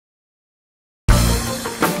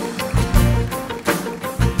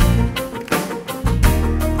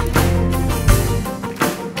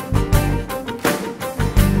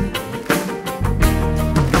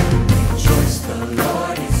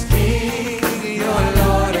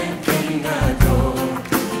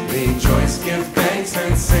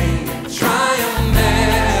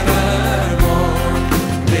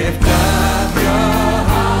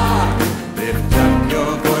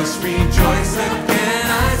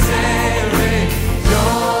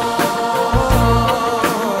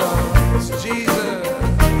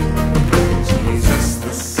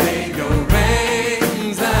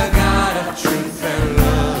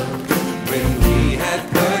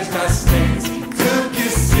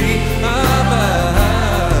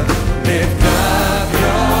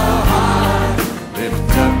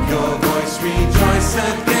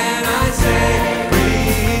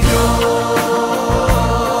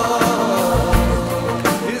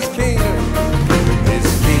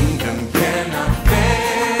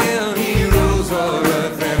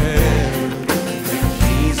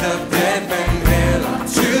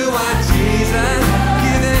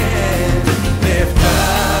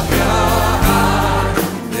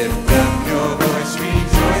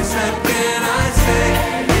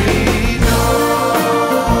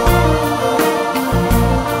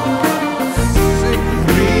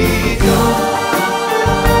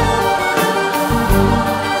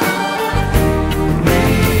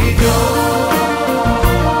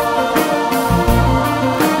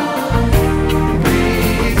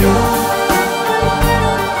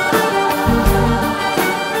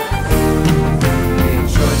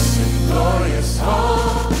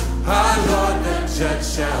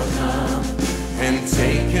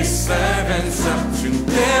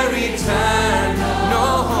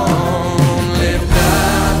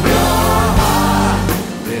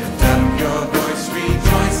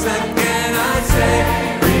rejoice again. I say,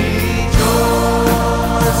 rejoice.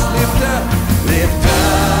 Lift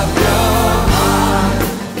up your heart,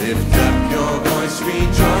 lift up your voice,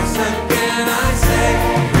 rejoice again. I say,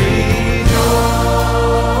 rejoice.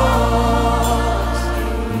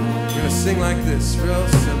 We're gonna sing like this, real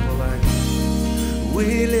simple, like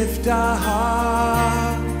we lift our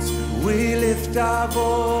hearts, we lift our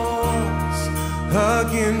voice.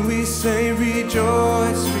 Again we say,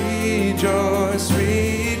 rejoice, rejoice,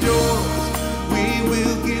 rejoice. We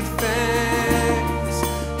will give thanks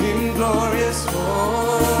in glorious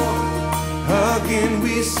hope. Again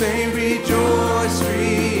we say, rejoice,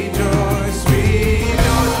 rejoice,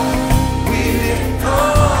 rejoice. We lift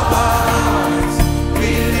our hearts, we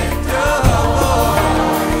lift our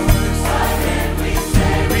voice. Again we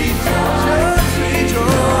say, rejoice,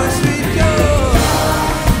 rejoice, rejoice.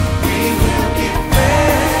 We will give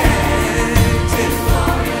thanks in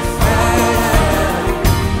glorious hope.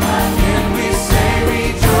 Again we say,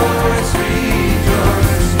 rejoice,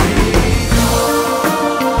 rejoice,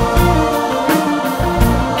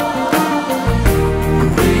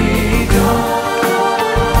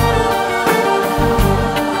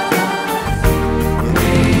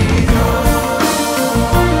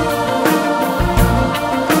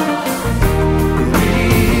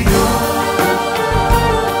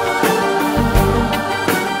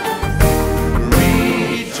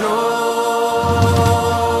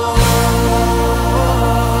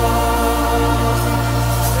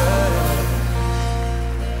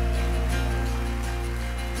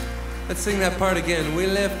 Let's sing that part again. We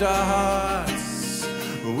lift our hearts,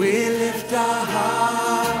 we lift our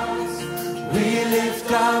hearts, we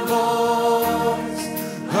lift our voice.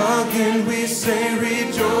 Again we say,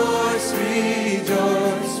 rejoice,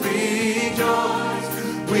 rejoice, rejoice.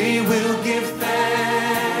 We will give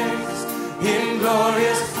thanks in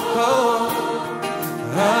glorious hope.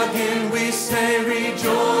 Again we say,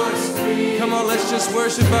 rejoice. Come on, let's just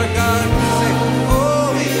worship our God. Say,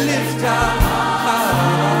 oh, we lift our hearts.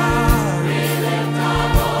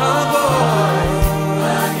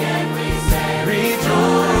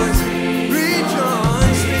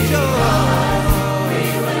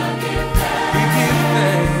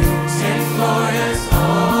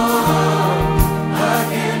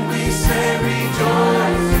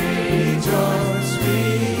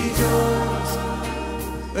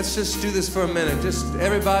 Let's just do this for a minute. Just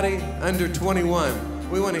everybody under 21.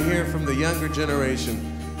 We want to hear from the younger generation.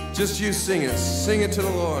 Just you sing it. Sing it to the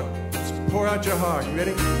Lord. Just pour out your heart. You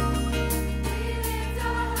ready?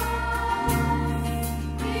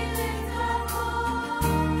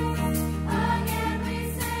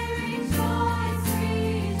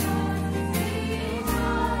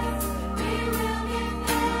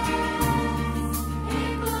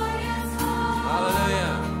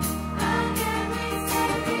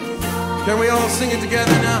 Can we all sing it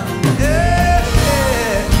together now? Yeah,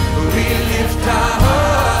 yeah. We lift our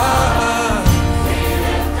hearts.